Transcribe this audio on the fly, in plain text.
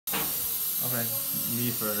Me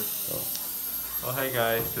first. Oh hey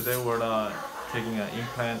guys, today we're taking an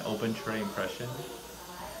implant open tray impression.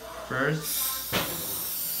 First,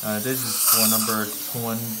 this is for number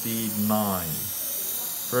 29.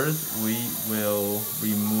 First, we will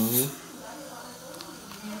remove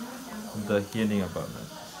the healing abutment,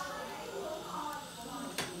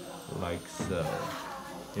 like so.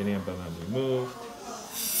 Healing abutment removed,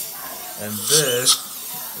 and this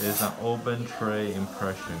is an open tray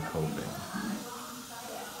impression coping.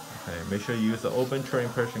 Okay, make sure you use the open tray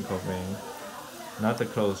impression coping, not the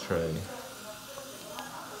closed tray.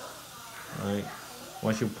 Alright,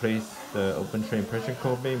 once you place the open tray impression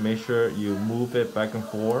coping, make sure you move it back and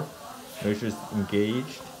forth, make sure it's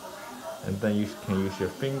engaged, and then you can use your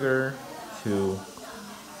finger to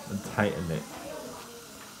tighten it.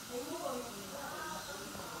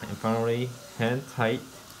 And finally, hand tight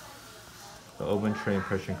the open tray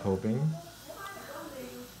impression coping.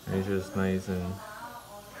 Make sure it's nice and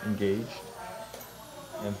engaged.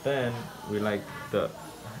 And then we like the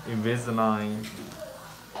Invisalign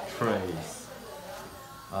trays.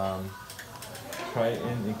 Try it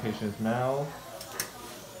in patient's mouth.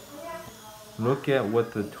 Look at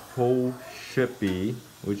what the toe should be,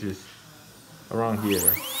 which is around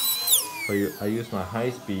here. So I use my high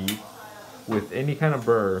speed with any kind of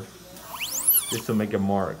burr just to make a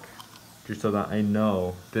mark, just so that I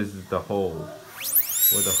know this is the hole,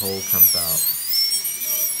 where the hole comes out.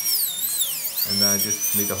 And then I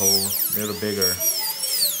just make the hole a little bigger.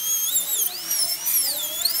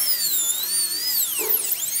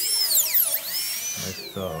 Like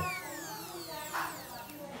so.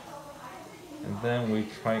 And then we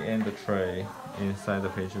tighten the tray inside the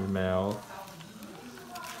patient's mouth.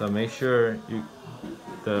 So make sure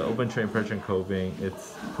the open tray impression coping,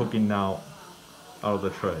 it's poking out of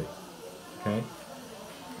the tray. Okay?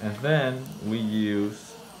 And then we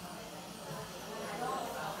use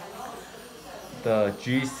the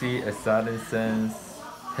GC Excited Sense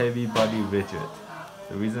Heavy Body Widget.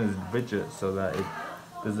 The reason it's widget so that it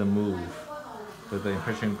doesn't move, so the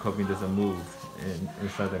impression coping doesn't move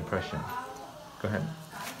inside the impression. Go ahead.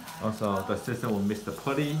 Also, the system will mix the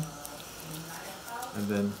putty, and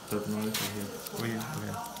then spray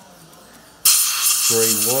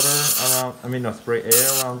water around. Spray air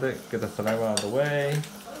around it. Get the saliva out of the way,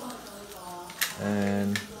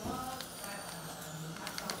 and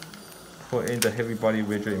put in the heavy body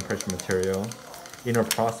widget impression material,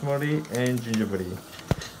 interproximally and gingivally,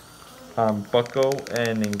 buccal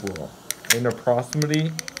and lingual,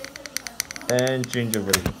 interproximally and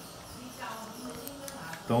gingivally.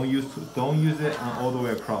 Don't use it all the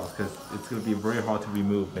way across, because it's going to be very hard to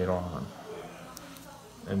remove later on.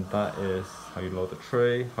 And that is how you load the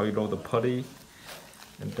tray, how you load the putty.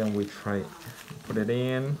 And then we put it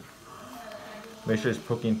in. Make sure it's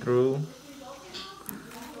poking through.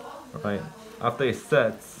 Alright, after it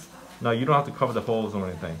sets, now you don't have to cover the holes or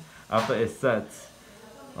anything. After it sets,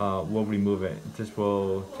 we'll remove it. This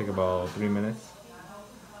will take about 3 minutes.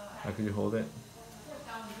 Could you hold it?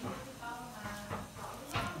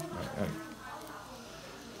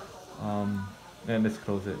 And let's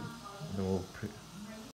close it. Then we'll